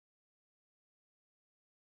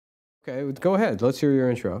Okay, go ahead. Let's hear your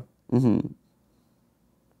intro. Mm-hmm.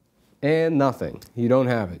 And nothing. You don't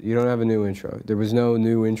have it. You don't have a new intro. There was no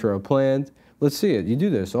new intro planned. Let's see it. You do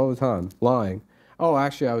this all the time. Lying. Oh,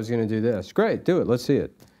 actually, I was going to do this. Great. Do it. Let's see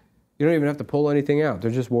it. You don't even have to pull anything out. They're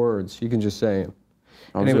just words. You can just say them.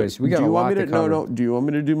 Anyways, we got a lot to cover. No. Do you want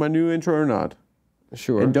me to do my new intro or not?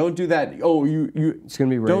 Sure. And don't do that. Oh, you. It's going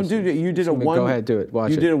to be racist. Don't do it. You did a one. Go ahead. Do it. Watch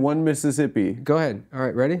it. You did a one Mississippi. Go ahead. All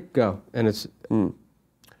right. Ready? Go. And it's...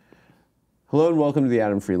 Hello and welcome to the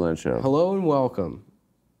Adam Friedland Show. Hello and welcome.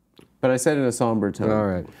 But I said in a somber tone. All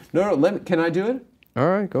right. No. Can I do it? All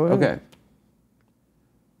right. Go ahead. Okay.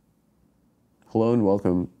 Hello and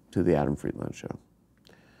welcome to the Adam Friedland Show.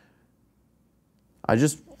 I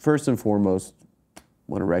just first and foremost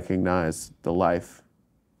want to recognize the life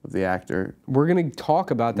of the actor. We're going to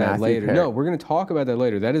talk about that later. No, we're going to talk about that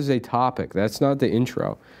later. That is a topic. That's not the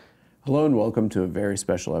intro. Hello and welcome to a very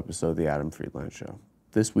special episode of the Adam Friedland Show.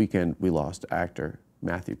 This weekend, we lost actor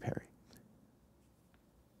Matthew Perry.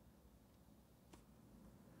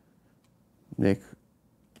 Nick,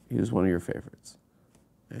 he was one of your favorites.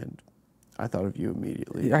 And I thought of you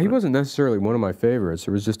immediately. Yeah, he wasn't necessarily one of my favorites.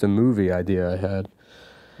 It was just a movie idea I had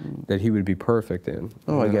that he would be perfect in.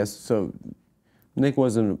 Oh, I guess. So Nick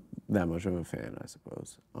wasn't that much of a fan, I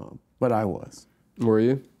suppose. But I was. Were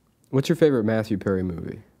you? What's your favorite Matthew Perry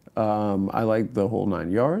movie? I like The Whole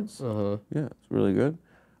 9 Yards. Uh-huh. Yeah, it's really good.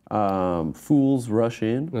 Fools Rush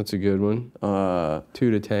In. That's a good one.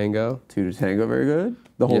 Two to Tango. Two to Tango, very good.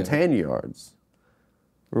 The Whole 10 Yards.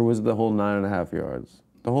 Or was it The Whole 9.5 Yards?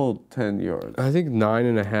 The Whole 10 Yards. I think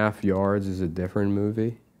 9.5 Yards is a different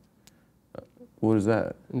movie. What is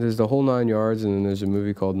that? There's The Whole 9 Yards, and then there's a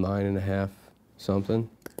movie called 9.5 something.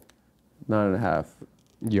 9.5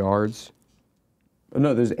 Yards. Oh,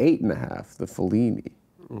 no, there's 8.5. The Fellini.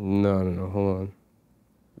 No. Hold on.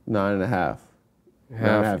 9.5.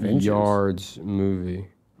 Half yards movie.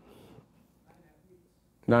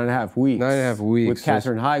 9.5 weeks. 9.5 weeks. With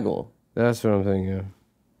Katherine Heigl. That's what I'm thinking of.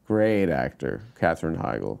 Great actor, Katherine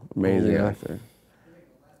Heigl. Amazing actor.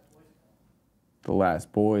 The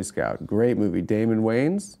Last Boy Scout. Great movie. Damon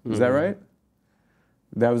Wayans. Is that right?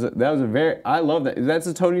 That was a very. I love that. That's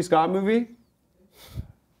a Tony Scott movie.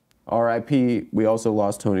 R.I.P. We also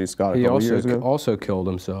lost Tony Scott a couple years ago. He also killed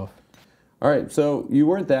himself. All right, so you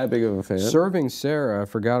weren't that big of a fan. Serving Sarah, I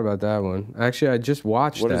forgot about that one. Actually, I just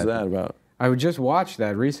watched that. What is that about? I just watched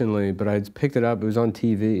that recently, but I picked it up. It was on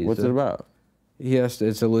TV. What's it about?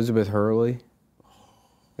 It's Elizabeth Hurley,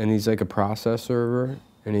 and he's like a process server,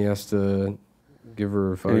 and he has to give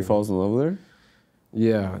her a phone. And he falls in love with her?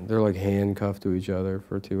 Yeah, they're like handcuffed to each other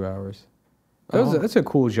for 2 hours. That's a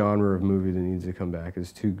cool genre of movie that needs to come back,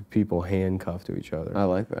 is two people handcuffed to each other. I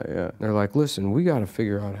like that, yeah. They're like, listen, we got to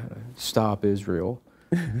figure out how to stop Israel.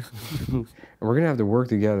 And we're going to have to work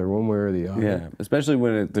together one way or the other. Yeah, especially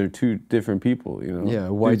when they're two different people, you know? Yeah,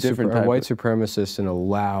 a white supremacist and a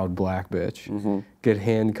loud black bitch get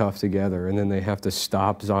handcuffed together, and then they have to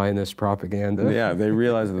stop Zionist propaganda. Yeah, they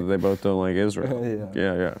realize that they both don't like Israel.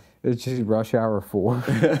 Yeah. It's just Rush Hour 4.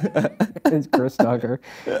 It's Chris Tucker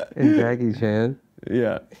and Jackie Chan.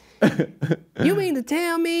 Yeah. You mean to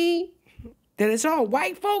tell me that it's all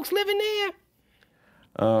white folks living there?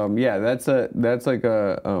 Yeah, there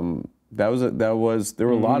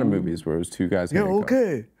were a lot of movies where it was two guys. Yeah,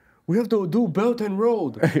 okay. We have to do Belt and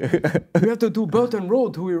Road. We have to do Belt and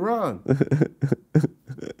Road to Iran.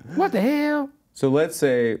 What the hell? So let's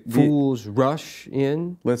say fools rush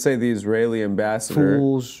in. Let's say the Israeli ambassador.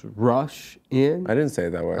 Fools rush in. I didn't say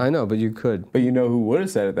it that way. I know, but you could. But you know who would have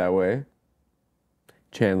said it that way?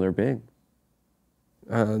 Chandler Bing.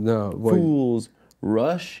 No. Fools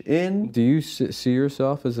rush in. Do you see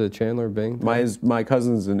yourself as a Chandler Bing? My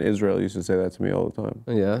cousins in Israel used to say that to me all the time.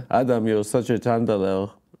 Yeah. Adam, you're such a Chandler.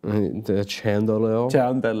 The Chandler.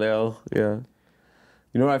 Chandler. Yeah.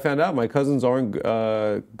 You know what I found out? My cousins aren't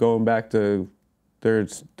going back to.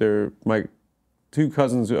 My two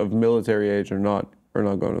cousins of military age are not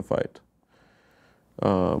going to fight.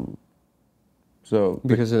 So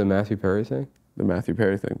because of the Matthew Perry thing? The Matthew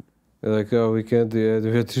Perry thing. They're like, oh, we can't do it.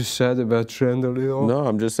 We're too sad about Chandler. No,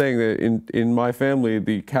 I'm just saying that in my family,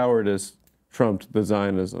 the cowardice trumped the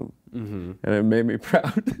Zionism. And it made me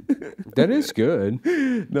proud. That is good.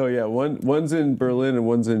 No, yeah, one's in Berlin and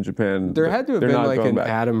one's in Japan. There had to have been like an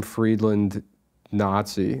Adam Friedland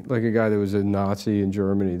Nazi, like a guy that was a Nazi in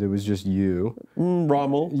Germany that was just you.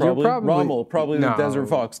 Rommel, probably. Rommel, probably no. The Desert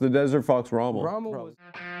Fox. The Desert Fox Rommel. Rommel was